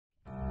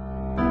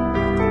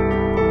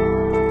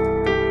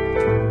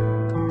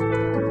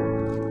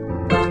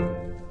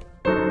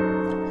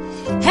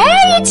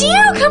it's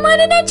you. Come on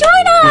in and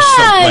join us. We're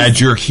so glad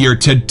you're here.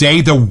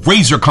 Today, the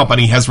Razor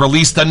Company has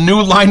released a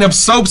new line of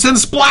soaps and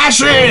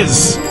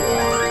splashes.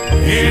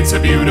 It's a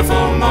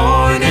beautiful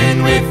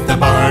morning with the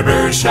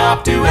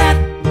Barbershop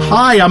Duet.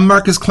 Hi, I'm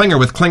Marcus Klinger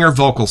with Klinger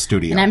Vocal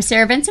Studio. And I'm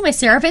Sarah Vincent with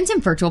Sarah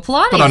Vincent Virtual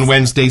Pilates. But on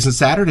Wednesdays and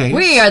Saturdays,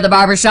 we are the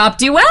Barbershop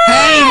Duet.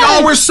 Hey,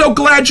 oh, we're so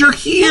glad you're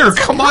here.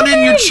 Come on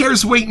in, your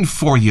chair's waiting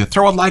for you.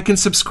 Throw a like and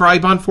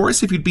subscribe on for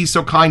us if you'd be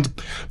so kind.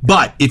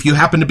 But if you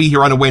happen to be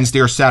here on a Wednesday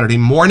or Saturday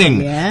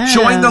morning,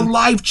 join the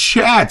live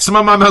chat. Some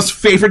of my most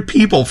favorite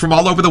people from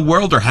all over the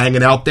world are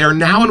hanging out there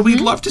now, and we'd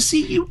love to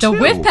see you too. The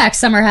Whip Pack,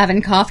 some are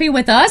having coffee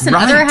with us, and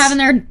others are having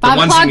their 5 o'clock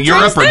drinks. The ones in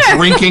Europe are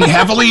drinking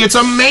heavily. It's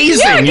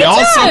amazing. Yeah,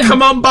 Y'all, so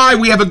come on by.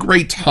 We have a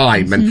great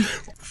time. And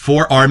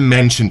for our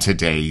mention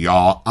today,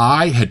 y'all,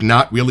 I had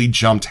not really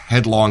jumped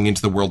headlong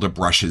into the world of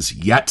brushes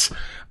yet.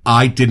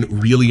 I didn't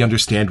really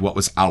understand what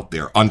was out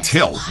there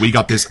until we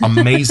got this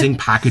amazing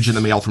package in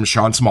the mail from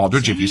Sean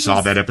Smaldridge. If you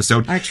saw that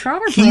episode, our trotter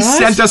brush. He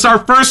sent us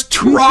our first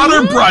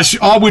trotter brush,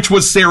 which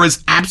was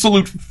Sarah's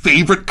absolute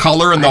favorite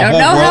color in the whole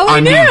world.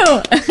 I mean,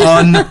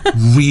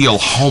 unreal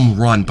home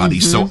run, buddy.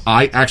 So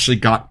I actually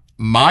got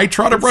my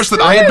trotter brush that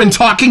I had been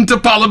talking to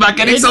Paul about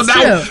getting. So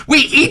now we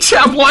each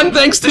have one,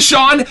 thanks to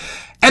Sean.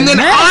 And then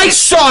I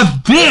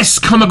saw this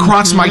come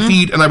across my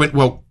feed, and I went,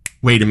 well,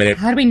 wait a minute.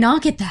 How do we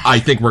not get that? I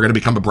think we're going to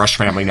become a brush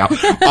family now. We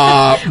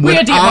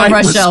had to get more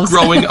brush shelves.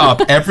 Growing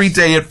up, every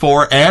day at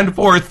 4 and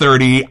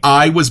 4:30,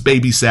 I was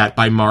babysat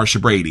by Marsha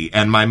Brady,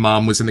 and my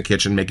mom was in the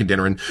kitchen making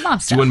dinner and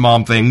doing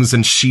mom things,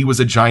 and she was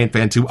a giant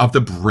fan, too, of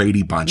the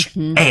Brady Bunch.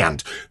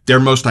 And their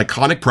most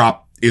iconic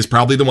prop is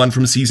probably the one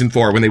from season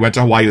 4 when they went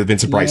to Hawaii with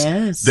Vincent Price.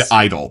 The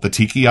idol, the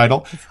tiki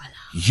idol.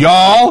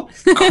 Y'all,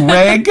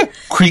 Craig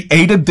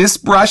created this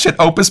brush at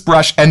Opus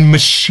Brush and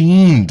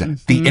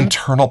machined the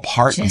internal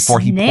part before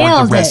he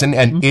poured the resin,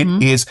 and it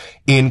is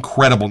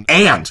incredible.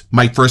 And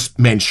my first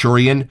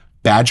Manchurian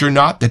badger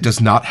knot that does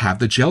not have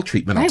the gel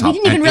treatment on top. We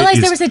didn't even realize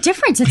there was a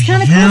difference. It's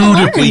kind of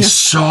beautifully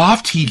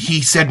soft.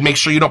 He said, make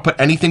sure you don't put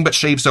anything but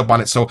shave soap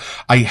on it. So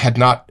I had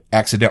not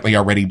accidentally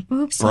already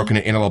broken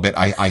it in a little bit.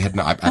 I had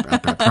not, I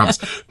promise.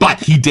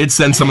 But he did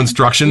send some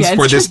instructions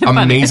for this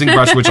amazing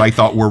brush, which I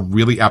thought were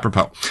really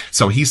apropos.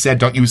 So he said,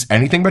 don't use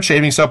anything but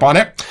shaving soap on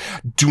it.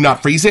 Do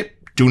not freeze it.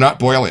 Do not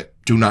boil it.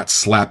 Do not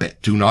slap it.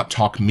 Do not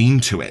talk mean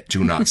to it.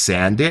 Do not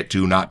sand it.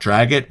 Do not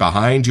drag it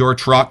behind your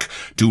truck.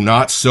 Do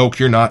not soak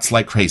your knots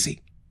like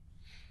crazy.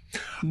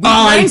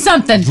 Learn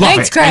something.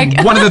 Thanks, Craig.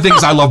 And one of the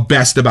things I love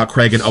best about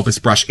Craig and Opus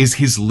Brush is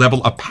his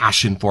level of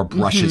passion for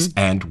brushes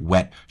and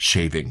wet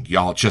shaving.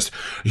 Y'all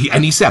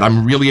and he said,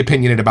 I'm really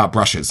opinionated about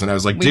brushes. And I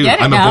was like, dude,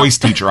 I'm a voice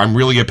teacher. I'm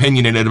really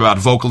opinionated about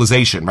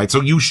vocalization, right?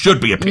 So you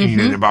should be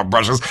opinionated about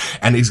brushes.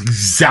 And he's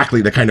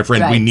exactly the kind of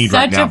friend we need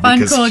right now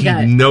because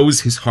he knows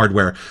his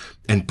hardware.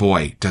 And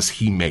boy, does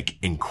he make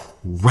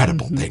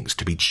incredible things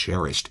to be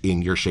cherished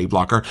in your shave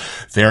locker.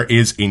 There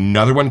is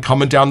another one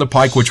coming down the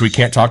pike, which we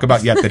can't talk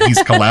about yet, that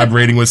he's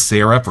collaborating with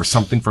Sarah for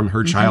something from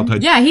her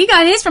childhood. Yeah, he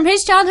got his from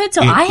his childhood,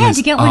 so I had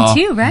to get one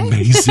too, right?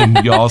 Amazing,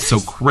 y'all. So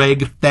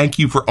Craig, thank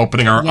you for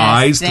opening our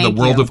eyes to the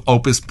world of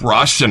Opus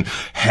Brush, and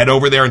head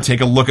over there and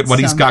take a look at what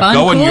he's got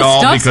going,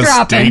 y'all, because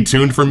stay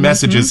tuned for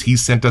messages. He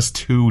sent us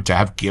 2 to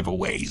have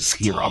giveaways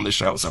here on the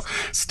show, so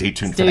stay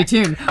tuned for that.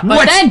 Stay tuned.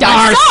 What's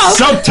our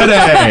soap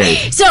today?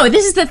 So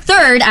this is the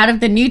 3rd out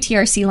of the new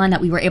TRC line that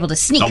we were able to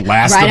sneak. The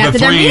last of the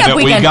 3 that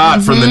we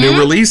got from the new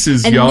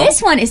releases, y'all. And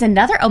this one is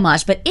another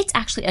homage, but it's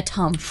actually a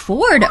Tom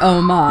Ford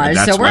homage.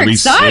 So we're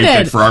excited.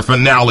 Saved it for our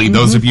finale.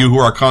 Those of you who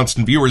are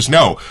constant viewers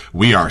know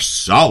we are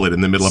solid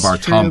in the middle of our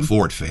Tom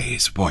Ford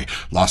phase. Boy,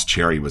 Lost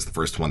Cherry was the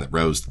first one that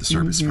rose to the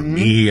surface for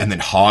me. And then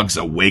Hog's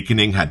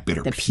Awakening had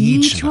Bitter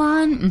Peach.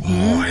 One.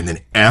 Oh, and then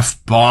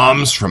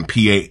F-Bombs from PAA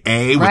with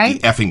the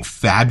effing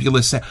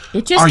fabulous.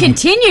 It just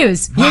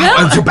continues. You know?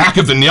 At the back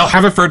of the nail.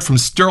 Haverford from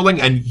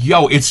Sterling, and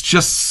it's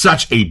just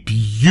such a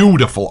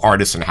beautiful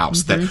artisan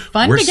house that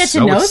fun to get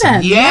to know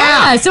them.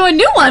 Yeah, so a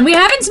new one we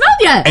haven't smelled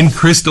yet. And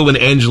Crystal and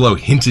Angelo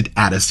hinted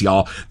at us,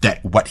 y'all,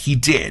 that what he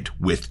did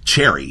with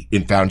Cherry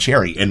in Found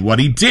Cherry and what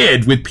he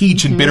did with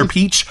Peach and Bitter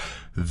Peach,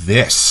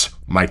 this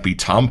might be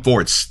Tom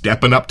Ford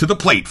stepping up to the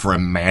plate for a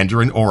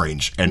Mandarin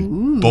Orange.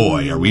 And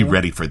boy, are we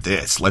ready for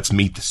this. Let's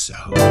meet the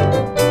soap.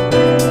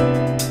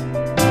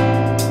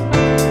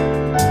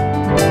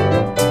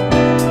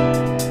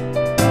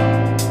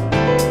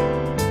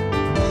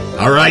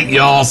 All right,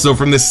 y'all. So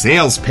from the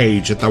sales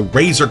page at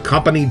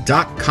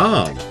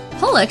therazorcompany.com.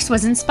 Pollex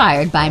was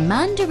inspired by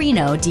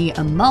Mandarino di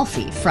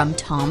Amalfi from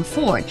Tom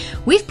Ford.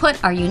 We've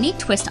put our unique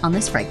twist on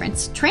this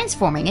fragrance,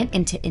 transforming it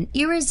into an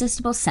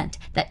irresistible scent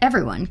that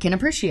everyone can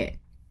appreciate.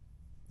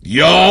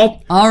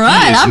 Y'all. All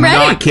right, I'm ready.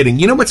 Not kidding.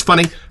 You know what's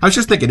funny? I was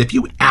just thinking, if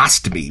you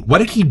asked me, what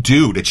did he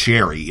do to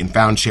Cherry in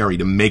Found Cherry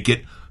to make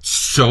it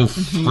so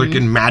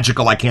freaking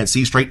magical I can't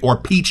see straight, or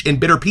Peach in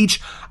Bitter Peach,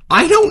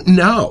 I don't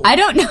know. I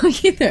don't know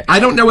either. I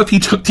don't know if he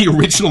took the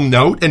original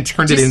note and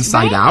turned it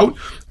inside out.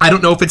 I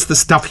don't know if it's the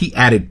stuff he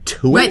added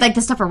to it. Right, like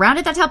the stuff around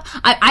it that's helped.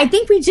 I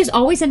think we just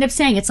always end up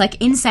saying it's like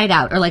inside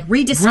out, or like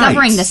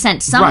rediscovering the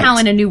scent somehow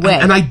in a new way.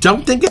 And I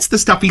don't think it's the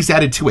stuff he's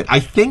added to it. I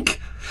think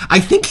I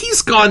think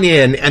he's gone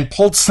in and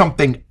pulled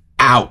something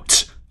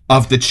out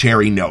of the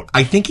cherry note.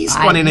 I think he's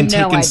gone in and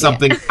taken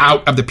something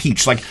out of the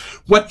peach. Like,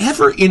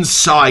 whatever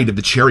inside of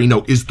the cherry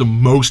note is the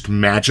most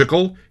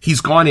magical,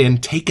 he's gone in,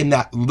 taken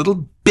that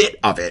little bit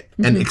of it,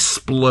 and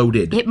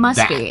exploded. It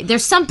must be.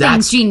 There's something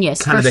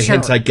genius, kind of the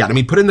hint I get. I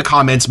mean, put it in the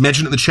comments,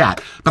 mention it in the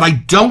chat. But I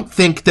don't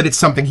think that it's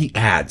something he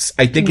adds.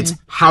 I think it's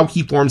how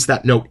he forms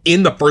that note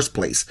in the first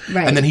place.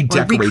 Right. And then he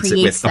decorates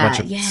it with a bunch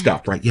of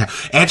stuff, right? Yeah.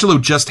 Angelo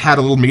just had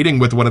a little meeting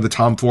with one of the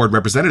Tom Ford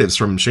representatives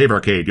from Shave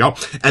Arcade, y'all.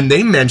 And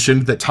they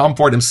mentioned that Tom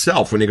Ford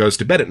himself, when he goes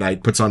to bed at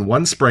night, puts on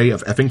 1 spray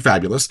of effing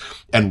fabulous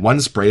and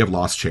 1 spray of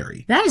Lost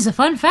Cherry. That is a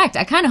fun fact.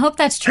 I kind of hope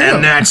that's true.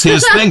 And that's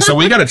his thing. So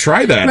we got to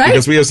try that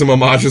because we have some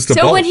homages to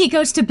both. When he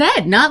goes to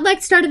bed, not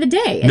like start of the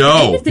day.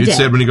 No, he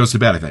said when he goes to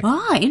bed, I think.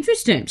 Ah,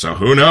 interesting. So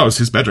who knows?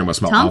 His bedroom must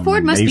smell Tom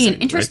Ford must be an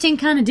interesting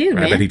kind of dude,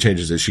 I bet he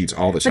changes his sheets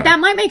all the time. But that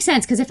might make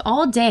sense, because if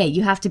all day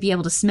you have to be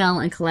able to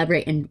smell and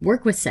collaborate and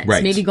work with scents,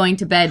 maybe going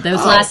to bed,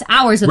 those last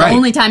hours are the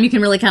only time you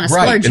can really kind of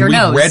splurge your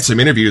nose. And we've read some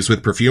interviews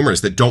with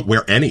perfumers that don't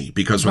wear any,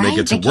 because when they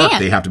get to work,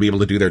 they have to be able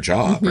to do their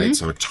job, right?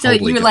 So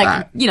totally you're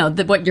like, you know,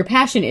 what your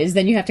passion is,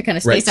 then you have to kind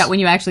of space out when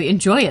you actually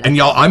enjoy it. And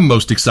y'all, I'm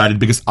most excited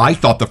because I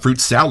thought the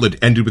fruit salad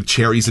ended with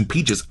cherries and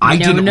peaches. I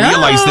didn't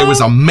realize there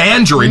was a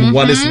mandarin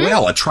one as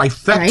well, a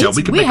trifecta. Right?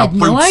 We could make a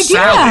fruit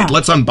salad.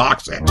 Let's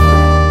unbox it.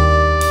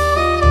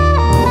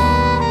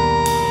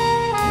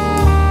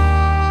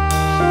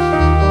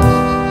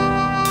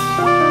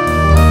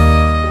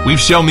 We've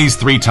shown these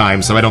 3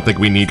 times, so I don't think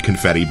we need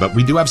confetti, but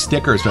we do have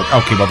stickers. But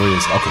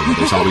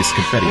there's always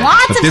confetti.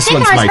 But this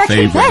one's my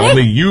favorite.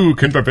 Only you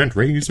can prevent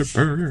razor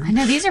burn. I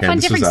know, these are fun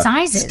different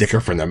sizes. Sticker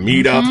from the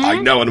meetup. I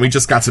know, and we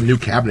just got some new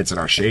cabinets in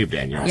our shave,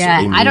 Danielle.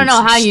 Yeah, so I don't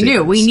know how you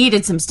knew. We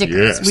needed some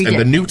stickers. Yes, and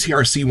the new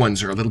TRC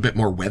ones are a little bit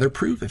more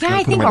weatherproof. Yeah,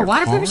 I think we're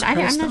waterproof. I'm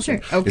not sure.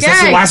 Okay. Is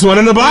this the last one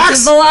in the box? This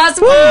is the last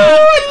one.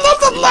 I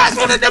love the last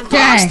one in the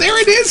box.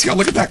 There it is. Yo,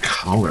 look at that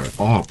color.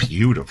 Oh,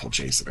 beautiful,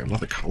 Jason. I love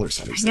the color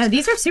settings. Yeah,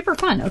 these are super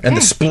fun. Okay. And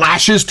the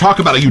splashes, talk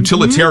about a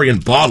utilitarian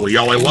bottle,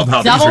 y'all. I love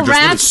how double these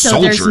are just wrapped,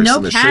 little soldiers so there's no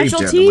in the casualties.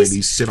 shave den, the way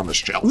these sit on the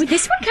shelf. Ooh,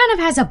 this one kind of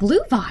has a blue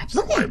vibe.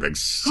 Look. I'm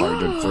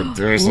excited for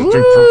this.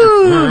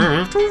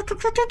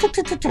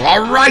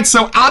 All right,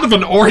 so out of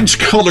an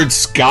orange-colored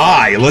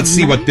sky, let's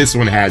see what this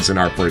one has in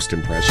our first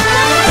impression.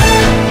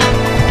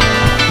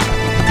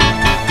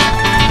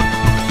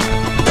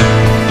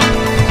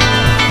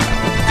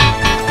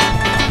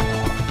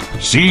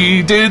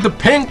 She did the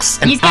pinks,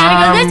 and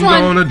I'm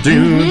gonna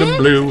do the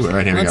blue. All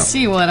right, here we go. Let's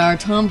see what our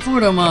Tom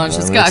Ford homage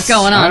has got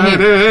going on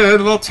here. A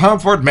little Tom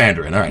Ford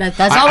Mandarin. All right,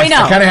 that's all we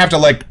know. I kind of have to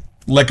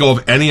let go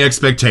of any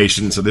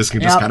expectations, so this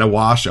can just kind of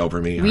wash over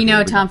me. We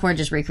know Tom Ford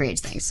just recreates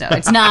things, so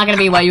it's not going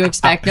to be what you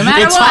expect, no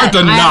matter it's what. It's hard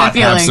to not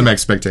have some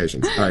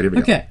expectations. All right, here we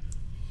go. Okay.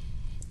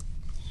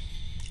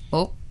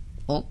 Oh.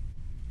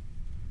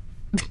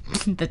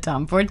 The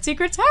Tom Ford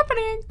secret's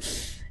happening.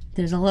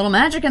 There's a little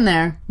magic in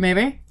there,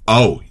 maybe.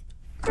 Oh.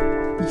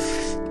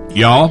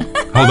 Y'all,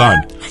 hold on.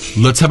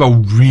 Let's have a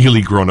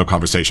really grown-up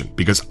conversation,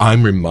 because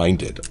I'm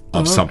reminded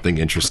of something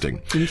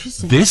interesting.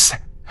 This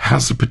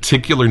has a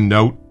particular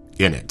note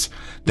in it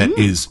that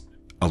is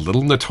a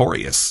little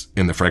notorious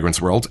in the fragrance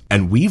world,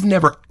 and we've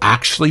never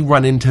actually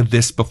run into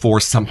this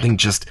before, something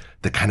just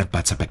that kind of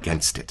butts up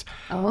against it.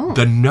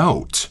 The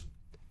note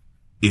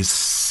is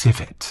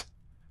civet.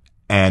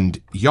 And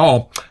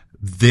y'all,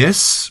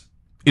 this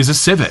is a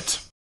civet.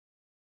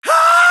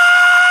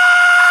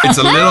 It's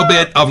a little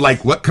bit of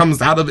like what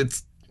comes out of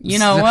its... You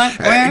know what?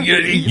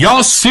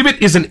 Y'all,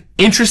 civet is an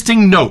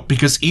interesting note,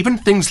 because even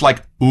things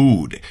like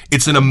oud,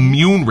 it's an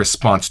immune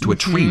response to a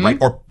tree, right?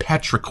 Or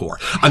petrichor,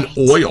 an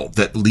oil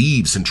that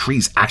leaves and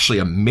trees actually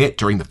emit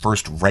during the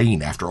first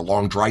rain after a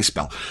long dry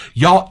spell.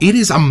 Y'all, it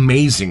is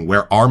amazing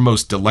where our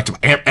most delectable...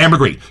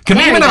 ambergris. Can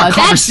we even have a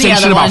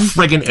conversation about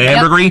friggin'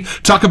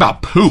 ambergris? Talk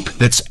about poop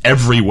that's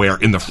everywhere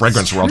in the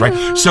fragrance world,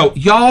 right? So,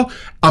 y'all,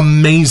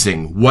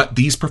 amazing what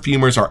these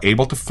perfumers are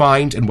able to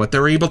find and what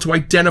they're able to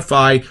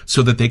identify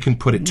so that they can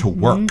put it to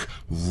work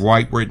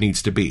right where it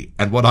needs to be.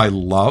 And what I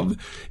love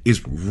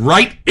is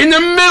right in the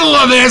middle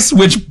of this,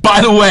 which,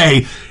 by the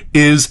way,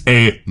 is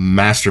a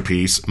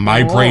masterpiece.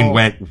 My brain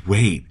went,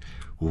 wait,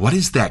 what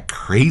is that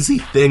crazy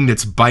thing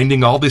that's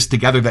binding all this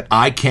together that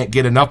I can't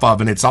get enough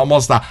of? And it's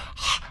almost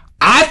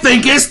I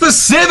think it's the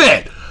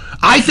civet.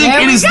 I think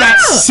it is that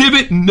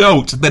civet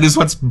note that is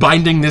what's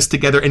binding this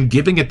together and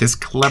giving it this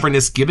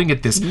cleverness, giving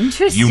it this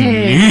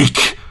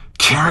unique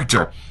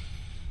character.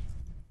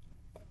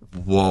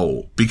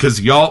 Whoa.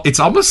 Because, y'all, it's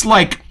almost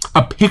like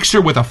a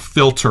picture with a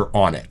filter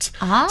on it.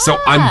 So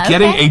I'm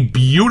getting a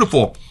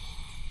beautiful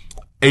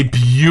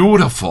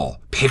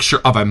picture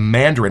of a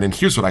mandarin. And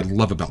here's what I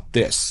love about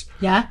this.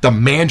 Yeah? The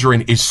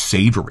mandarin is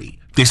savory.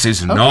 This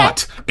is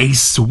not a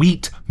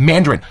sweet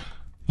mandarin.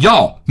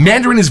 Y'all,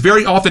 mandarin is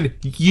very often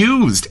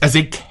used as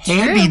a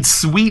candied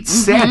sweet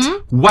scent.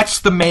 What's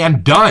the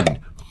man done?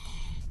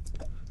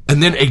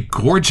 And then a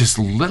gorgeous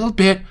little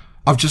bit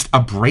of just a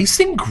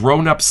bracing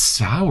grown-up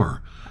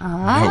sour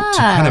note to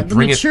kind of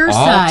bring it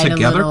all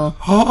together.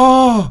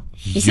 Oh,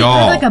 Is it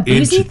like a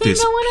boozy into thing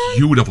this going on?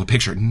 beautiful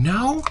picture.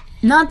 No.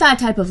 Not that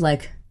type of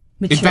like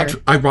mature. In fact,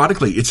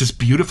 ironically, it's just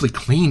beautifully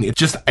clean. It's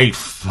just a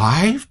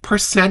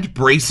 5%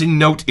 bracing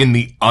note in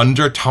the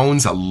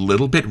undertones, a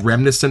little bit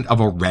reminiscent of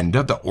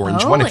Orenda, the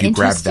orange one, if you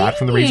grab that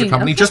from the Razor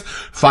Company. Okay. Just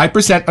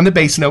 5% on the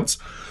bass notes.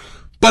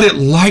 But it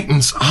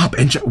lightens up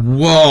and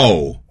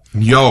whoa.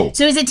 Yo.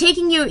 So is it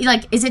taking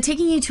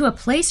you to a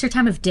place or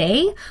time of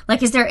day?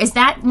 Like, is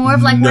that more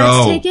of like where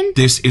it's taken?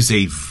 This is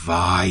a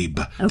vibe.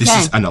 Okay. This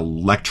is an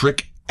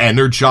electric,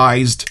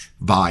 energized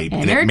vibe.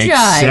 And it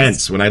makes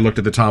sense. When I looked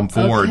at the Tom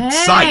Ford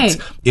site,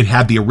 it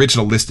had the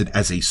original listed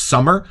as a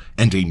summer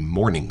and a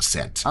morning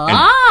scent.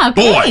 And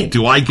boy,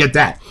 do I get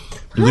that.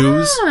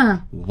 Blues,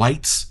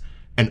 whites,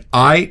 and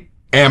I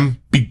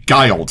am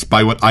beguiled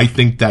by what I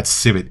think that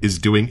civet is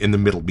doing in the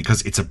middle,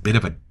 because it's a bit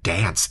of a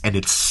dance and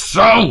it's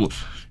so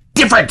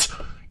different.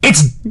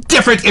 It's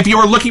different if you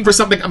are looking for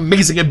something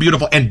amazing and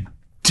beautiful and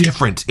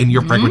different in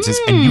your fragrances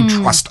and you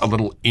trust a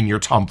little in your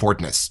Tom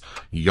Fordness.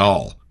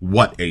 Y'all,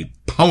 what a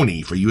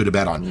pony for you to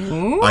bet on.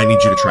 Ooh. I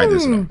need you to try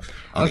this now.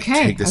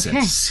 Okay, take this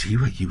in. See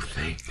what you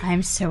think.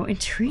 I'm so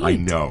intrigued. I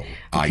know.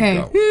 I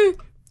know.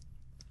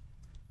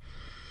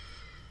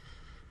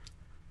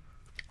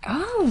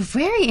 Oh,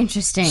 very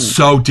interesting.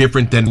 So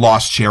different than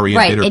Lost Cherry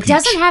and Bitter Peach. It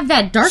doesn't have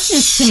that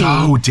darkness to me.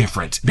 So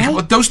different.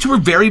 Right? Those two are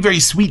very, very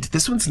sweet.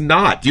 This one's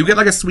not. Do you get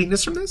like a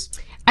sweetness from this?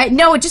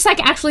 No, it's just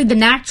like actually the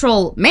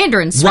natural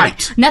mandarin sweet.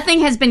 Right. Nothing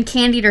has been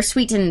candied or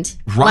sweetened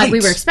like we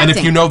were expecting. And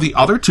if you know the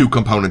other two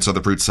components of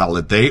the fruit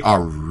salad, they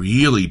are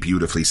really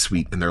beautifully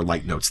sweet in their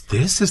light notes.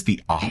 This is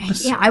the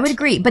opposite. Yeah, I would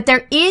agree. But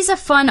there is a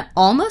fun,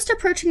 almost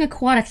approaching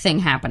aquatic thing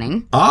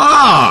happening.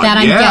 That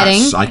I'm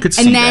getting. I could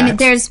see that. And then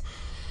there's...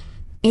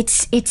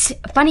 It's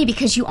funny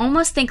because you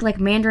almost think like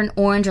mandarin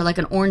orange or like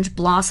an orange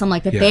blossom,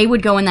 like that they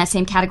would go in that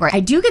same category. I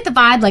do get the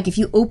vibe like if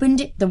you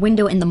opened the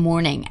window in the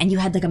morning and you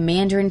had like a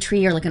mandarin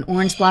tree or like an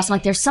orange blossom,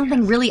 like there's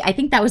something really, I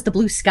think that was the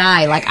blue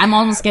sky. Like I'm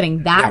almost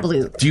getting that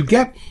blue. Do you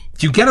get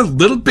a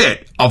little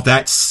bit of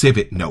that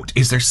civet note?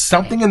 Is there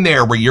something in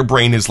there where your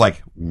brain is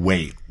like,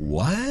 wait,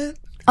 what?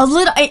 A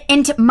little,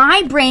 and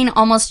my brain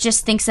almost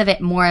just thinks of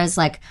it more as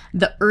like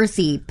the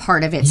earthy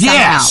part of it somehow.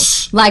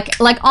 Yes!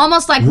 Like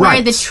almost like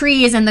where the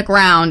tree is in the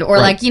ground, or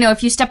like, you know,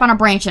 if you step on a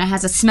branch and it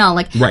has a smell,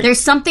 like there's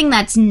something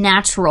that's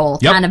natural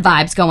kind of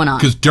vibes going on.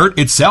 Because dirt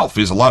itself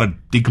is a lot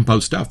of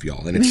decomposed stuff,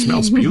 y'all, and it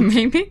smells beautiful.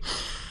 Maybe.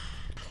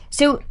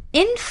 So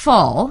in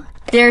fall,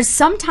 there's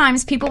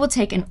sometimes people will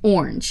take an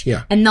orange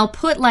and they'll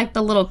put like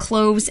the little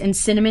cloves and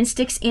cinnamon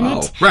sticks in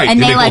it. Right.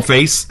 And they like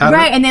face out of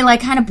it? and they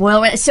like kind of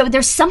boil it. So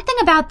there's something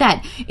about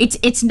that.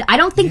 It's I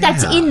don't think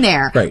that's in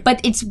there,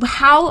 but it's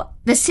how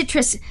the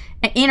citrus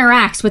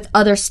interacts with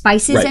other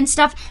spices and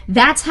stuff.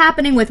 That's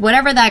happening with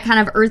whatever that kind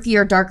of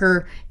earthier,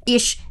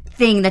 darker-ish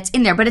thing that's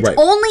in there, but it's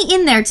only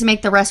in there to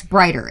make the rest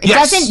brighter. It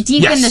doesn't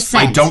deepen the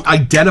scent. I don't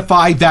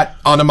identify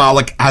that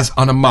animalic as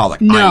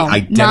animalic. No, I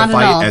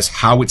identify it as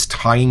how it's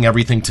tying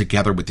everything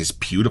together with this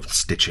beautiful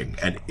stitching,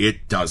 and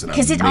it does an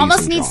amazing job. Because it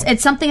almost needs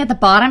it's something at the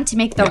bottom to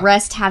make the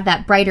rest have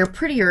that brighter,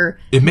 prettier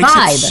It makes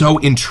vibe. it so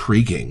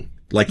intriguing.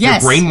 Like your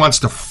brain wants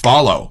to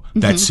follow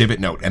that civet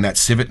note, and that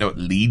civet note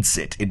leads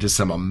it into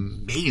some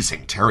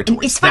amazing territory.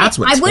 It's funny.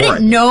 I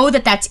wouldn't know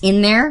that that's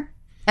in there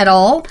at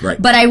all,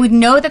 but I would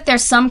know that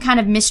there's some kind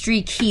of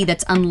mystery key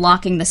that's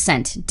unlocking the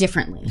scent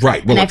differently.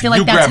 Right. Well, and I feel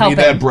like that's helping. You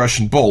grab me that brush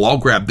and bowl, I'll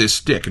grab this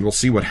stick, and we'll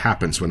see what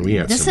happens when we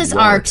add this some is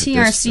water our to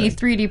TRC this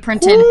 3D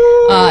printed.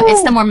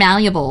 It's the more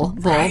malleable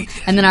bowl,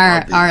 and then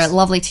our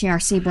lovely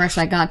TRC brush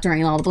I got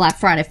during all the Black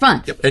Friday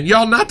fun. Yep. And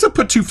y'all, not to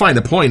put too fine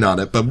a point on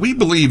it, but we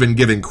believe in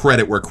giving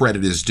credit where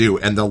credit is due,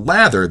 and the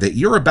lather that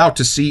you're about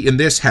to see in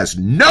this has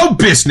no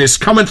business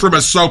coming from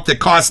a soap that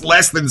costs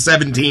less than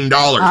 $17.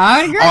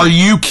 Are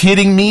you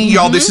kidding me,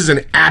 y'all? This is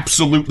an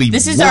absolutely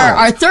This is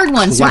our third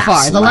one so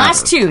far. The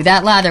last two,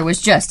 that lather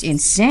was just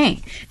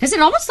insane. Does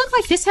it almost look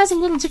like this has a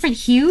little different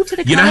hue to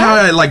the color? You know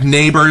how, like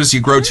neighbors,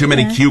 you grow too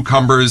many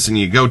cucumbers and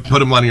you go put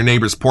them on your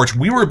neighbor's porch?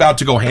 We were about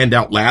to go hand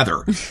out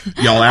lather,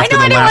 y'all, after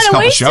the last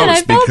couple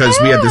shows because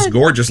we had this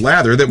gorgeous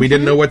lather that we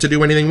didn't know what to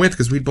do anything with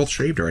because we'd both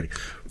shaved already.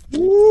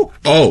 Ooh.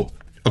 Oh,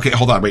 okay,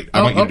 hold on, wait.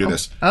 I want you to do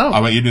this. I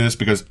want you to do this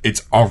because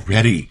it's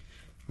already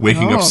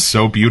waking up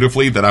so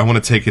beautifully that I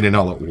want to take it in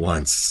all at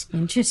once.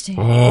 Interesting.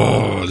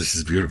 Oh, this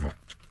is beautiful.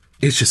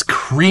 It's just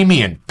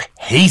creamy and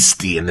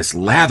pasty in this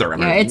lather.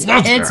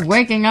 It's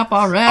waking up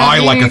already. I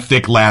like a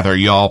thick lather,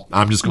 y'all.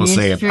 I'm just going to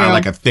say it. I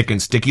like a thick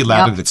and sticky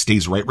lather that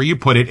stays right where you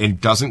put it and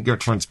doesn't get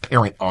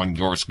transparent on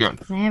your skin.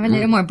 I have a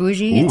little more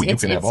bougie. Ooh,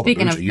 speaking of thick,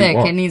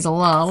 it needs a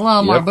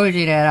little more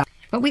bougie to it.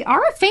 But we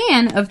are a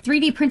fan of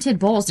 3D printed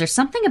bowls. There's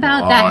something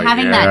about that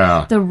having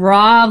the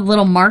raw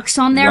little marks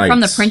on there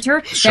from the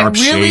printer Sharp that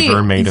really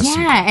shaver made us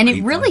and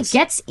it really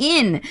gets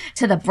in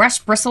to the brush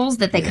bristles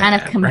that they kind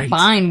of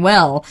combine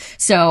well.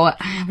 So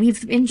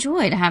we've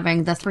enjoyed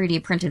having the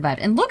 3D printed vibe.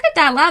 And look at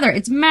that lather.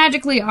 It's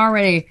magically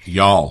already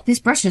this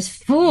brush is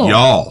full.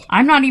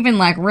 I'm not even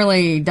like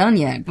really done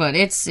yet, but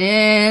it's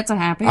a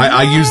happy.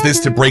 I used this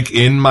to break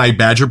in my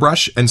Badger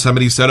brush, and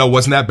somebody said, "Oh,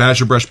 wasn't that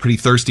Badger brush pretty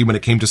thirsty when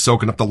it came to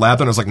soaking up the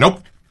lather?" And I was like, "Nope.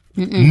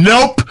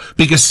 Nope,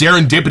 because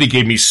serendipity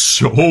gave me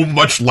so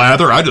much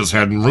lather, I just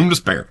hadn't room to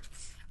spare.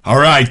 All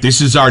right,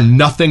 this is our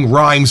nothing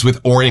rhymes with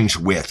orange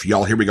with.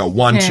 Y'all, here we go.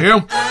 1,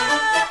 2.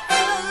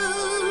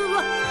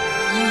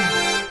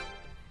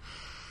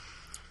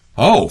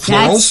 Oh,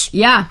 florals?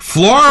 Yeah.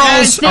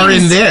 Florals are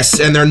in this,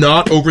 and they're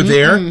not over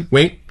there.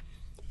 Wait.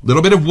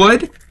 Little bit of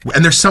wood,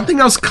 and there's something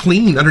else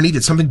clean underneath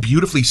it, something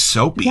beautifully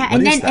soapy. Yeah,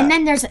 and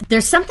then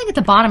there's something at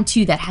the bottom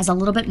too that has a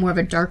little bit more of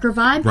a darker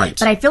vibe. Right.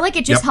 But I feel like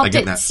it just helped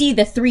it see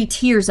the 3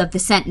 tiers of the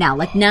scent now.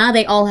 Like now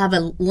they all have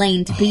a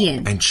lane to be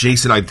in. And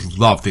Jason, I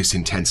love this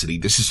intensity.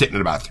 This is sitting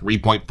at about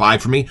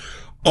 3.5 for me.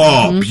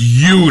 Oh,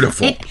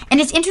 beautiful. And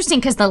it's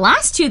interesting because the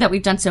last 2 that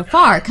we've done so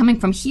far,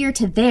 coming from here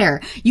to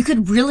there, you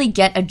could really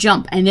get a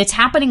jump. And it's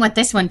happening with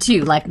this one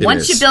too. Like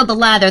once you build the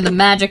lather, the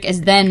magic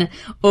is then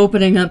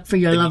opening up for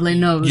your lovely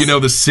nose. You know,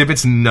 the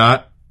civot's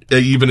not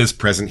even as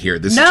present here.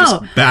 This is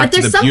just back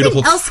to the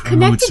beautiful else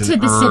connected to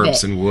the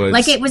civet. And woods.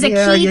 Like it was a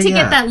key to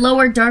get that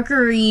lower,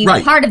 darkery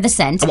part of the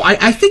scent. Oh,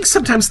 I think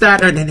sometimes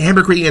that and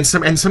ambergris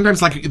and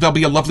sometimes like there'll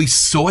be a lovely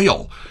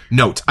soil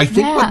note. I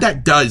think what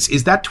that does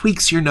is that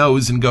tweaks your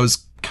nose and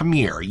goes, come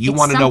here. You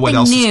want to know what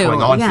else is going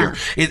on here.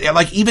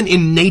 Like even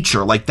in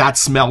nature, like that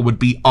smell would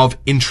be of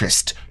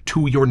interest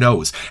to your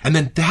nose. And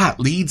then that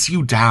leads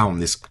you down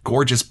this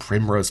gorgeous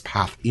primrose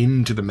path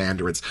into the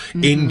mandarins,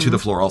 into the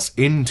florals,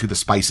 into the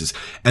spices,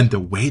 and the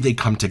way they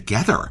come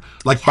together.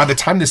 Like by the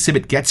time the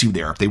civet gets you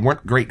there, if they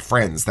weren't great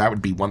friends, that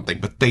would be one thing,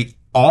 but they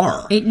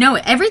are. No,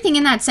 everything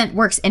in that scent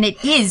works, and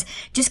it is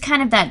just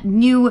kind of that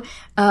new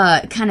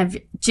kind of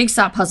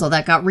jigsaw puzzle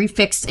that got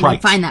refixed, and you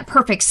find that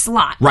perfect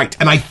slot. Right,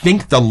 and I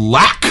think the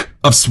lack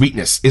of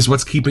sweetness is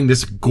what's keeping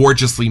this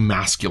gorgeously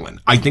masculine.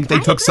 I think they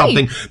took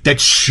something that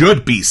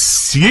should be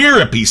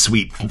syrupy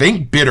sweet.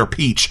 Think bitter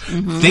peach.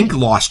 Think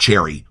lost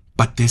cherry.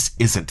 But this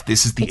isn't.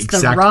 This is the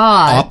exact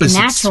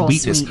opposite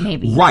sweetness. Sweet,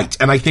 maybe. Right,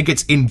 and I think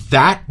it's in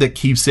that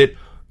keeps it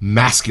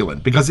masculine,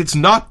 because it's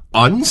not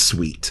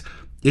unsweet.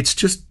 It's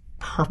just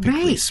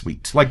perfectly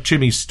sweet, like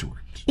Jimmy Stewart.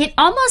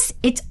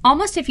 It's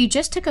almost if you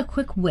just took a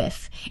quick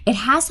whiff, it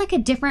has like a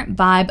different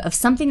vibe of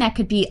something that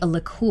could be a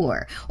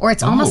liqueur, or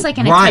it's almost like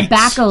in a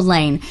tobacco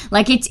lane.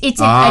 Like it's a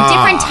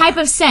different type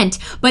of scent,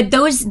 but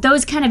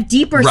those kind of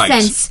deeper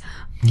scents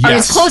are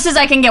as close as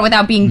I can get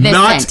without being this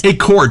scent. Not a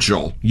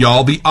cordial,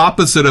 y'all. The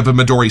opposite of a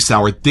Midori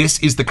sour. This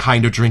is the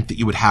kind of drink that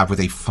you would have with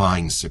a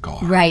fine cigar.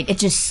 Right.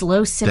 It's just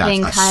slow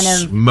sipping, kind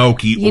of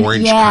smoky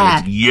orange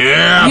kind of.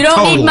 Yeah, you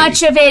don't need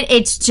much of it.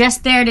 It's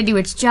just there to do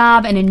its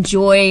job and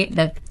enjoy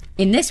the,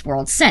 in this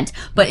world, scent,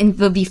 but it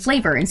will be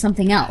flavor in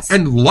something else.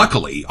 And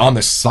luckily, on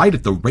the site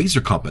at the Razor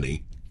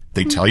Company,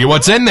 they tell you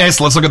what's in this.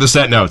 Let's look at the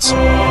scent notes.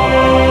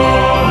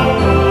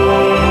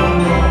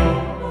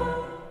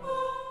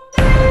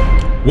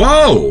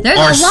 Whoa! There's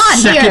our a lot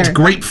second here.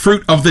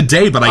 Grapefruit of the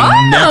day, but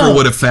I never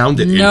would have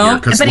found it in here,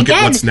 because look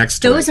at what's next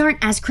to it. Those aren't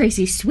as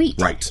crazy sweet.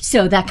 Right.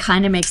 So that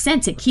kind of makes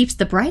sense. It keeps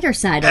the brighter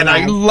side And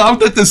alive. I love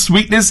that the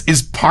sweetness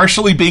is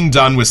partially being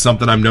done with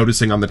something I'm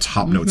noticing on the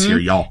top notes here,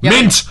 y'all.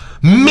 Mint!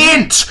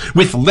 Mint!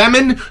 With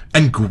lemon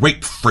and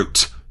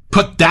grapefruit.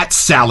 Put that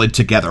salad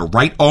together,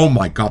 right? Oh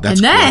my God, that's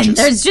gorgeous. And then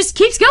there's just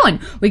keeps going.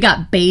 We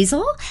got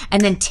basil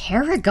and then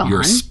tarragon.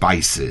 Your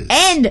spices.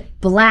 And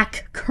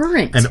black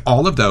currant. And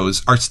all of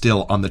those are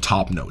still on the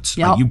top notes.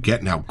 Are you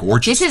getting how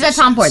gorgeous this is a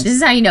Tom Ford. This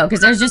is how you know, because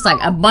there's just like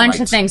a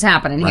bunch of things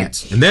happening here.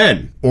 And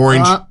then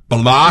orange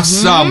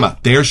blossom.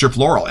 There's your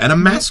floral. And a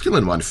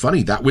masculine one.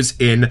 Funny, that was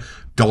in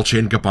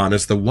Dolce &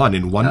 Gabbana's The One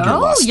in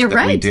Wonderlust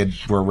that we did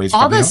for Razor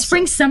All Company those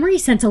spring summery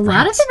scents, a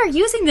lot of them are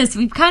using this.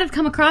 We've kind of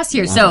come across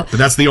here. But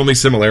that's the only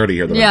similarity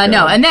here.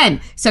 And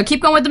then, so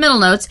keep going with the middle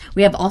notes.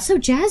 We have also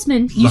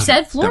jasmine. You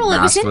said floral. It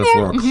was in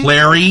there.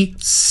 Clary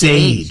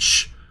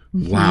sage.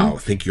 Wow.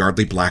 Think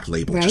Yardley Black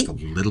Label. Just a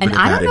little bit of that in here. And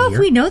I don't know if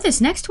we know this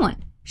next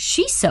one.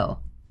 Shiso.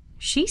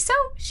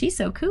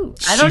 Shiso cool.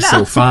 I don't know.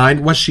 Shiso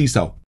fine. What's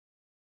shiso?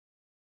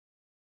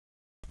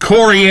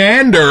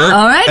 Coriander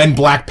and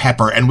black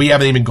pepper, and we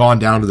haven't even gone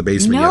down to the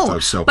basement yet, though.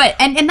 So, but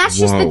and that's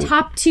just the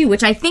top two,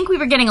 which I think we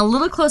were getting a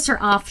little closer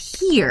off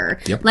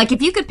here. Like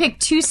if you could pick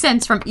 2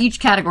 scents from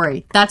each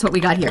category, that's what we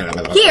got here.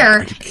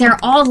 Here, they're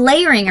all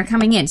layering or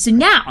coming in. So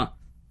now,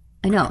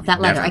 I know that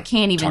lather. I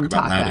can't even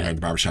talk about it.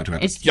 Barbershop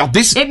Duet.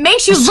 It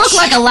makes you look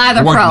like a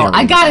lather pro.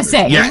 I gotta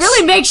say, it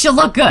really makes you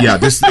look good. Yeah,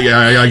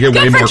 I get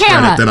way more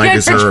credit than I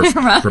deserve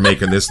for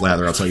making this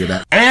lather. I'll tell you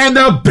that. And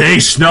the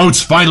base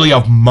notes finally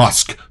of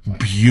musk,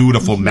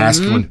 beautiful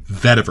masculine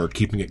vetiver,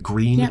 keeping it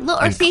green and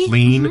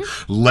clean,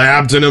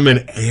 labdanum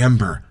and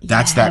amber.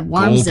 That's that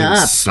golden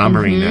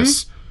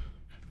summeriness.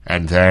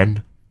 And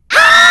then,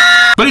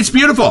 but it's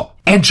beautiful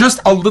and just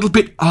a little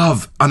bit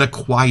of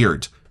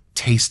unacquired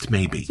taste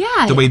maybe.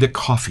 Yeah. The way that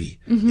coffee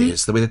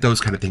is, the way that those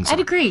kind of things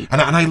I'd agree.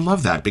 And I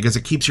love that because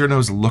it keeps your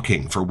nose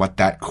looking for what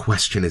that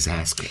question is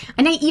asking.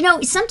 And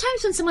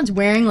sometimes when someone's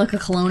wearing like a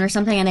cologne or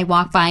something and they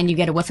walk by and you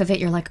get a whiff of it,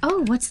 you're like,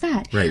 oh, what's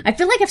that? Right. I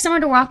feel like if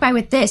someone were to walk by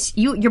with this,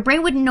 your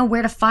brain wouldn't know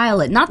where to file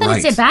it. Not that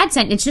it's a bad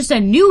scent, it's just a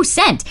new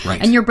scent. Right.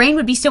 And your brain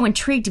would be so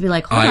intrigued to be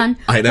like, hold on.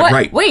 What?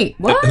 Right. Wait,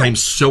 what? And I'm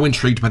so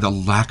intrigued by the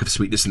lack of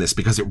sweetness in this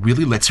because it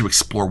really lets you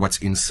explore what's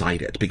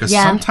inside it. Because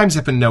sometimes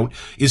if a note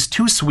is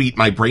too sweet,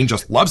 my brain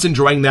just loves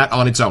enjoying that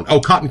on its own. Oh,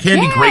 cotton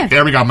candy, great.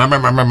 There we go.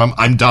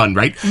 I'm done,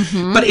 right?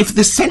 But if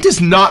the scent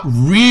is not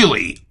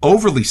really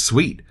overly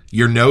sweet,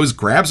 your nose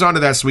grabs onto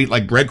that sweet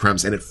like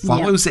breadcrumbs and it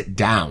follows it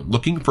down,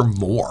 looking for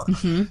more.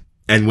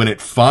 And when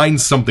it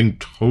finds something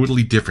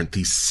totally different,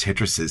 these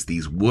citruses,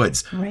 these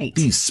woods,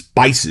 these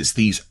spices,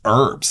 these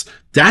herbs,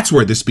 that's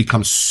where this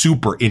becomes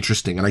super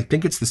interesting. And I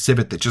think it's the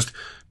civet that just,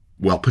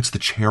 puts the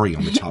cherry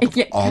on the top of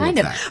all of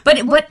that.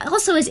 But what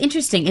also is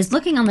interesting is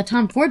looking on the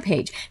Tom Ford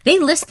page, they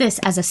list this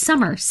as a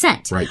summer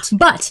scent. Right.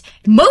 But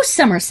most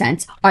summer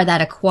scents are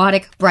that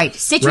aquatic, bright,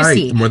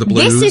 citrusy. Right. More the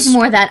blues. This is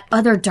more that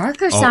other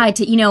darker side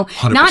to,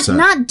 100%.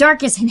 not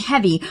darkest and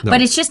heavy,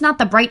 but it's just not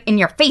the bright in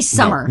your face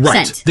summer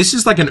scent. This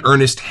is like an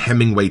Ernest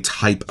Hemingway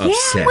type of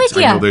scent. With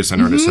I know there's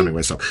an Ernest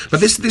Hemingway stuff. But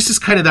this is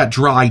kind of that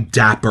dry,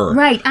 dapper.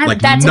 Right.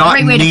 That's a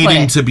great way to put it. Not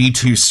needing to be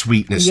too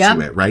sweetness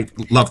to it, right?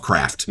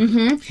 Lovecraft.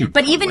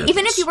 But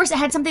even if you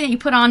had something that you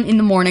put on in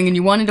the morning and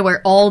you wanted to wear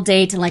all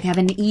day to like have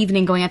an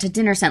evening going out to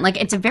dinner scent, like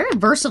it's a very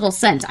versatile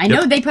scent. I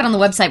know they put on the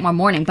website one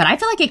morning, but I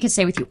feel like it could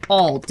stay with you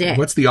all day.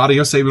 What's the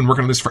audio say? We've been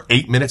working on this for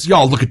 8 minutes.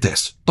 Y'all, look at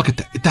this. Look at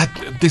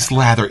that. This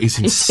lather is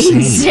insane.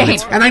 It's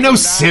insane. And I know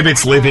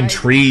civets live in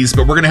trees,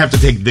 but we're going to have to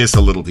take this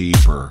a little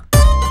deeper.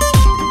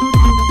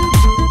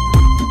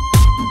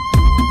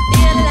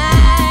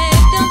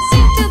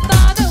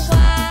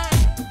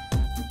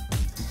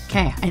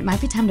 Okay, it might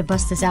be time to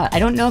bust this out. I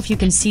don't know if you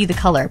can see the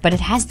color, but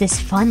it has this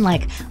fun,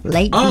 like,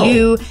 light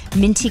blue,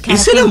 minty kind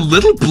of thing. Is it a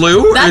little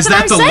blue? That's or is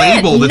that the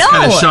label that's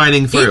kind of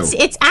shining through?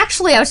 It's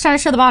actually, I was trying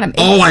to show the bottom.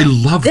 I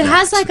love that. It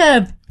has like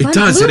a It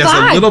does. Blue it has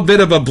vibe. a little bit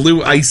of a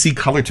blue icy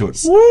color to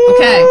it.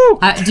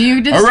 Okay. Do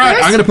you do this? All right,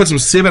 first? I'm going to put some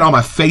civet on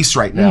my face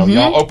right now.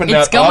 Y'all open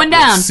that up. Going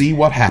down. Let's see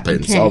what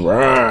happens. Okay. All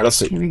right, let's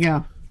see. Here we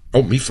go.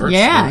 Oh, me first.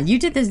 Yeah, you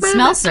did the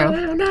smell so.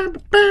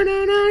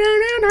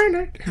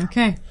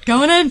 Okay,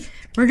 going in.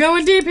 We're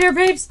going deep here,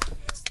 babes.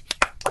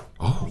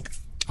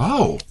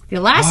 Oh.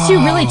 The last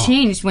two really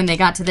changed when they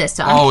got to this,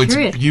 so I'm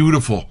curious. It's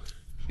beautiful.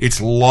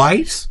 It's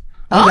light.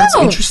 Oh, that's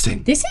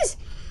interesting. This is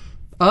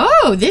more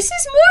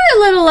a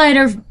little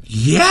lighter.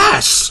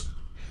 Yes.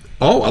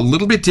 Oh, a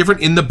little bit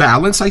different in the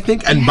balance, I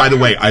think. And by the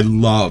way, I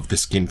love the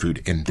skin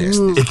food in this.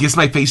 Ooh. It gives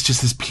my face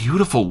just this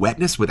beautiful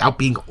wetness without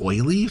being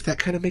oily, if that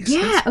kind of makes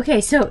sense. Yeah,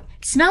 okay, so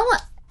smell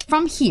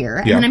from here,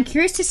 and then I'm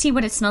curious to see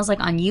what it smells like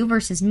on you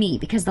versus me,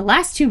 because the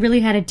last two really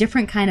had a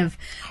different kind of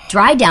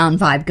dry down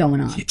vibe going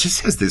on. It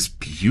just has this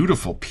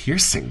beautiful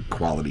piercing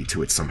quality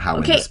to it somehow.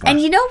 Okay, and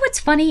you know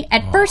what's funny?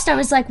 At first I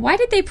was like, why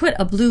did they put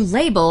a blue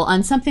label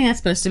on something that's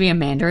supposed to be a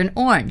mandarin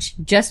orange?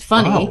 Just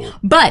funny.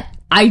 But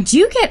I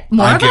do get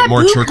more of that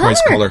blue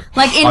turquoise color.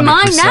 Like in 100%.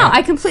 Mine now,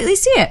 I completely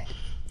see it.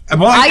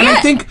 Well,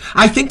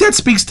 I think that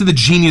speaks to the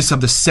genius of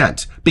the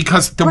scent,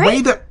 because the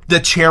way that the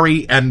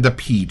cherry and the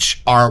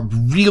peach are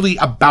really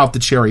about the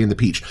cherry and the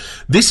peach.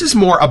 This is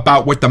more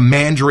about what the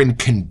mandarin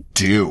can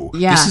do.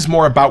 Yeah. This is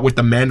more about what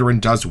the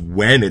mandarin does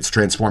when it's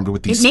transformed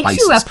with these spices.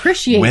 It makes you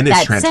appreciate when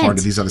it's transformed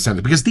to these other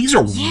scent, because these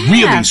are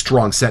really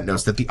strong scent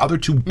notes that the other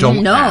two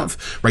don't have.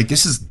 Right?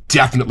 This is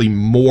definitely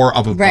more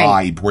of a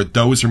vibe, where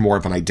those are more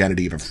of an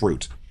identity of a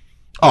fruit.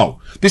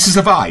 Oh, this is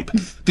a vibe.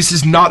 This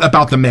is not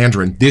about the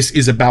mandarin. This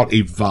is about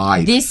a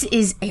vibe. This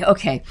is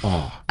okay.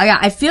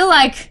 I feel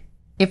like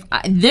if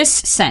this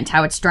scent,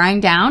 how it's drying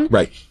down,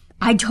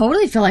 I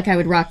totally feel like I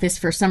would rock this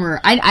for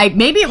summer. I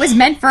maybe it was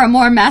meant for a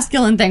more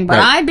masculine thing, but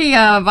I'd be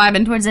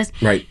vibing towards this.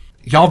 Right.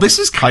 Y'all, this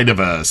is kind of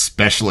a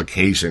special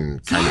occasion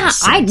kind of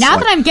scent. Now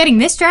that I'm getting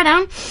this dry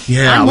down,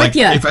 I'm with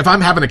you. If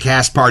I'm having a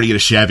cast party at a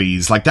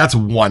Chevy's, like that's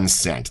one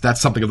scent. That's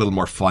something a little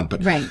more fun.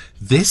 But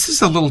this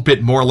is a little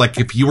bit more like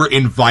if you were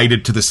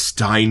invited to the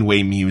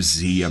Steinway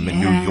Museum in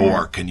New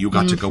York and you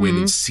got to go in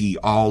and see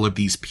all of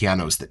these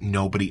pianos that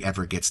nobody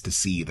ever gets to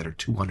see that are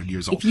 200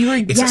 years old.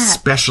 It's a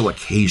special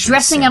occasion.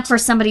 Dressing up for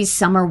somebody's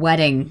summer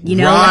wedding, you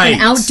know, like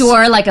an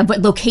outdoor, like a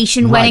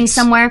location wedding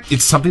somewhere.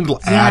 It's something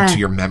that'll add to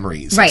your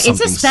memories. Right.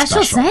 It's a special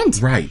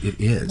scent. Right,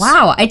 it is.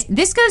 Wow.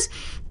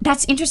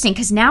 That's interesting,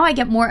 because now I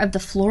get more of the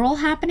floral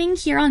happening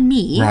here on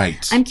me.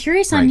 Right. I'm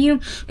curious on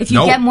you if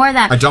you get more of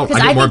that. I don't.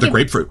 I get more of the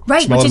grapefruit.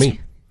 Right. Smell me.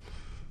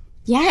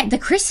 Yeah, the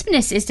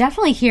crispness is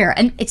definitely here.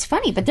 And it's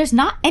funny, but there's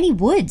not any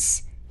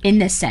woods in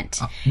this scent.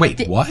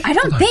 Wait, what? I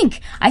don't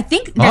think. I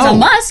think there's a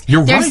musk.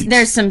 Right.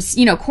 There's some,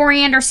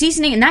 coriander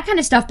seasoning and that kind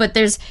of stuff, but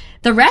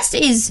the rest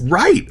is...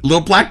 Right. A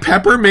little black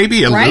pepper,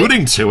 maybe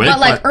alluding to it.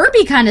 But like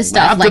herby kind of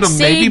stuff, like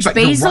sage,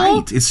 basil.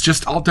 Right. It's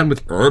just all done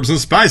with herbs and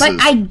spices.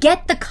 But I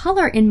get the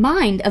color in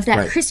mind of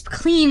that crisp,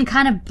 clean,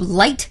 kind of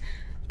light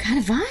kind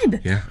of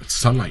vibe. Yeah, it's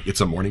sunlight.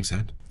 It's a morning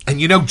scent. And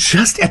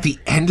just at the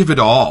end of it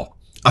all,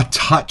 a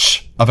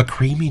touch of a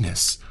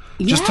creaminess.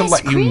 Just to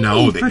let you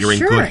know that you're in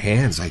good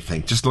hands, I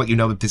think. Just to let you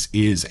know that this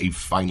is a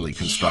finely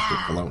constructed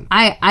cologne.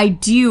 I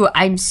do.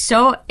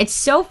 It's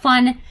so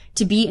fun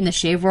to be in the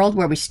shave world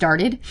where we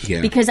started,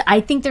 because I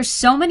think there's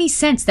so many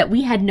scents that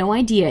we had no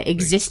idea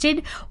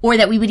existed or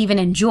that we would even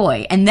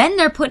enjoy, and then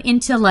they're put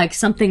into like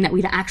something that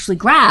we'd actually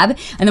grab,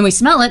 and then we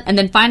smell it, and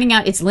then finding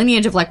out its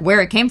lineage of like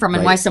where it came from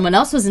and why someone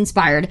else was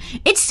inspired.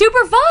 It's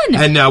super fun.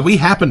 And we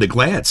happened to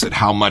glance at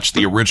how much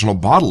the original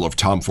bottle of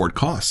Tom Ford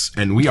costs,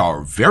 and we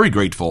are very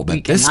grateful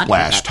that this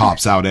splash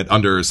tops out at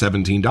under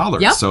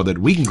 $17, so that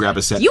we can grab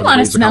a set. You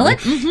want to smell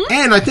it?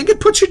 And I think it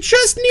puts you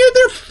just near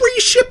their free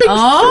shipping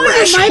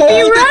threshold. You might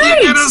be right.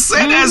 You get a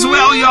scent as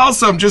well, y'all.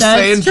 So I'm just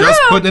saying,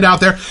 just putting it out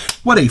there.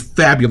 What a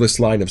fabulous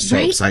line of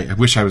soaps. I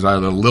wish I was a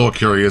little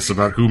curious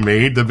about who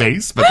made the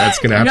base, but that's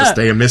going to have to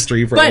stay a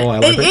mystery for a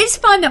while. It is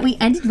fun that we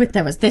ended with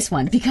this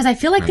one, because I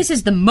feel like this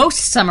is the most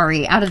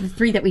summery out of the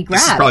three that we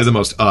grabbed. This is probably the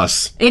most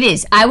us. It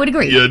is. I would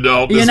agree. This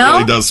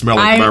really does smell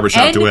like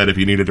Barbershop Duet if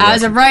you need it.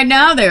 As of right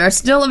now, they are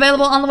still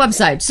available on the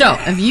website. So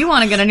if you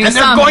want to get a new and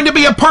they're going to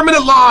be a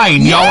permanent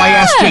line. Y'all, I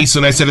asked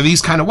Jason, I said, are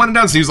these kind of one and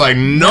done? He's like,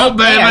 no,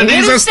 baby,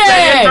 these are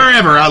staying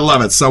forever. I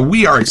love it. So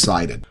we are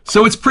excited.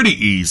 So it's pretty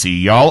easy,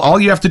 y'all. All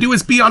you have to do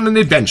is be on an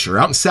adventure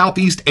out in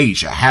Southeast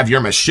Asia. Have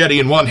your machete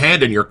in one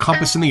hand and your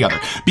compass in the other.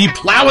 Be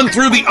plowing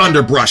through the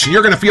underbrush, and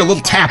you're going to feel a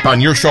little tap on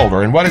your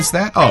shoulder. And what is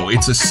that? Oh,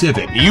 it's a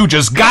civet. You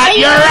just got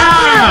your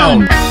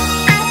own!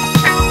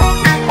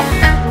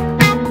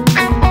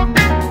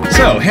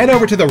 So head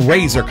over to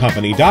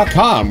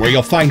therazorcompany.com where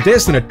you'll find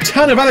this and a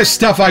ton of other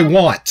stuff I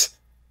want.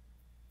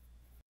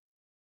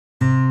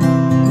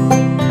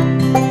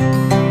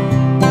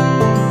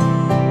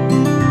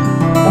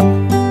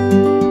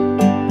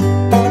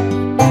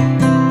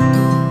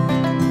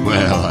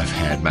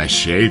 My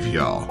shave,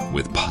 y'all,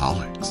 with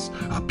Pollex.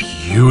 A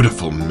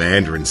beautiful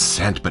mandarin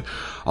scent, but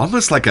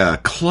almost like a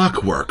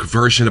clockwork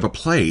version of a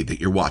play that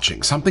you're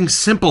watching. Something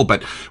simple,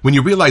 but when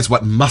you realize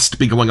what must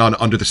be going on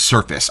under the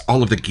surface,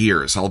 all of the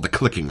gears, all of the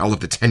clicking, all of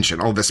the tension,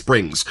 all of the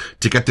springs,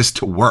 to get this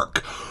to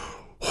work.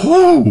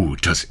 Whoo,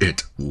 does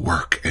it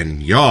work?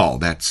 And y'all,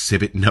 that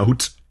civet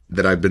note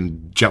that I've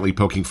been gently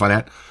poking fun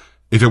at,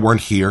 if it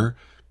weren't here,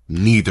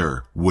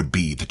 neither would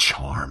be the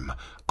charm.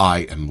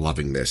 I am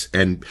loving this.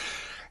 And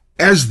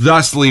as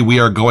thusly we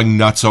are going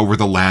nuts over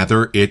the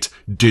lather, it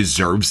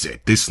deserves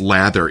it. This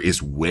lather is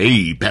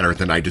way better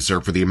than I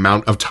deserve for the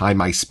amount of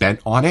time I spent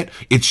on it.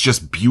 It's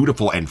just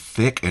beautiful and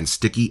thick and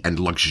sticky and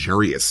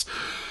luxurious.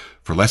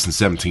 For less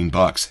than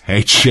 $17.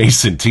 Hey,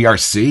 Jason,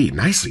 TRC,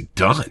 nicely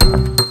done.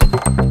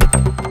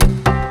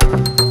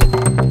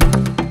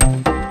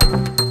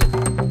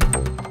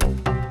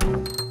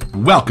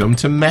 Welcome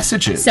to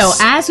Messages. So,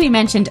 as we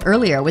mentioned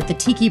earlier with the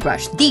Tiki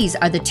brush, these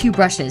are the two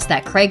brushes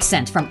that Craig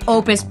sent from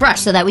Opus Brush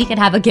so that we could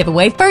have a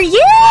giveaway for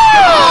you!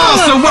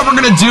 Oh, so what we're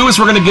going to do is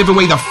we're going to give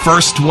away the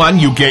first one.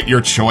 You get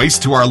your choice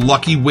to our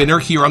lucky winner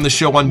here on the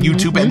show on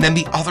YouTube. And then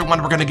the other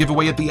one we're going to give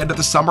away at the end of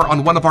the summer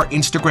on one of our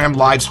Instagram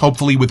lives,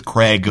 hopefully with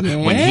Craig,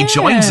 when he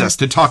joins us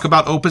to talk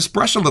about Opus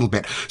Brush a little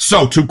bit.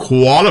 So, to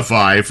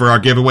qualify for our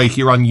giveaway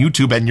here on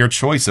YouTube and your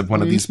choice of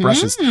one of these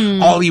brushes,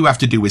 all you have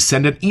to do is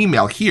send an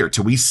email here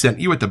to We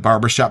Sent You at the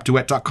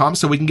barbershopduet.com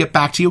so we can get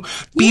back to you.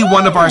 Be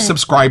one of our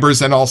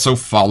subscribers and also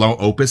follow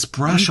Opus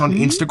Brush on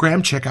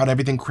Instagram. Check out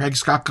everything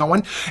Craig's got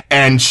going.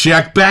 And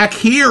check back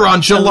here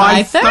on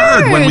July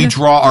 3rd when we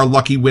draw our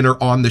lucky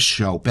winner on the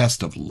show.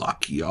 Best of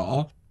luck,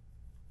 y'all.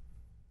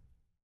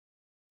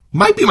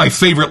 Might be my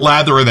favorite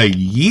lather of the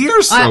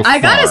year so far. I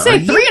gotta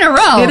say, 3 in a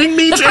row. Kidding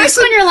me, Jason? The first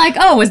one you're like,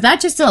 oh, was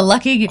that just a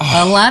lucky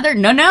lather?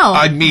 No.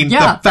 I mean,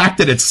 the fact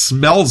that it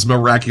smells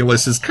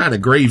miraculous is kind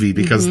of gravy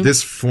because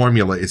this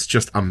formula is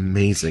just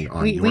amazing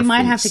on your We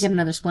might face. have to get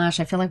another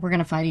splash. I feel like we're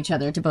gonna fight each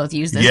other to both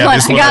use this one. one.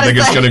 This one I think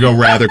is gonna go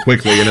rather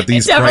quickly, and at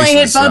these definitely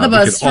prices, hit both of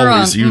us we could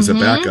always use a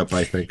backup,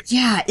 I think.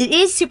 Yeah, it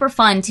is super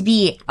fun to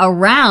be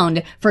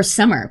around for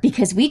summer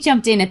because we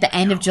jumped in at the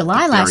end of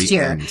July last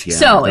year.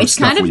 So it's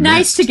kind of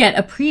nice to get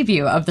a preview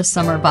of the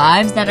summer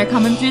vibes that are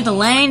coming through the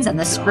lanes and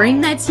the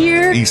spring that's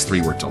here. These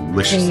 3 were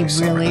delicious.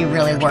 They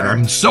really were.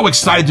 I'm so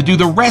excited to do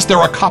the rest. There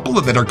are a couple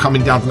of that are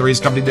coming down from the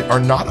Razor Company that are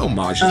not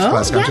homages to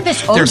Class Country.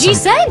 This OG There's some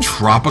scent.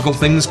 tropical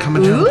things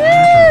coming down.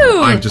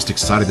 I'm just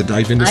excited to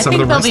dive into some of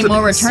the rest of I think there'll be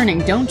more returning,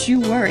 don't you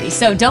worry.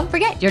 So don't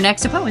forget, your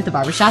next appointment with the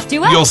Barbershop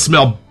Duet. You'll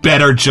smell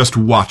better just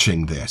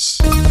watching this.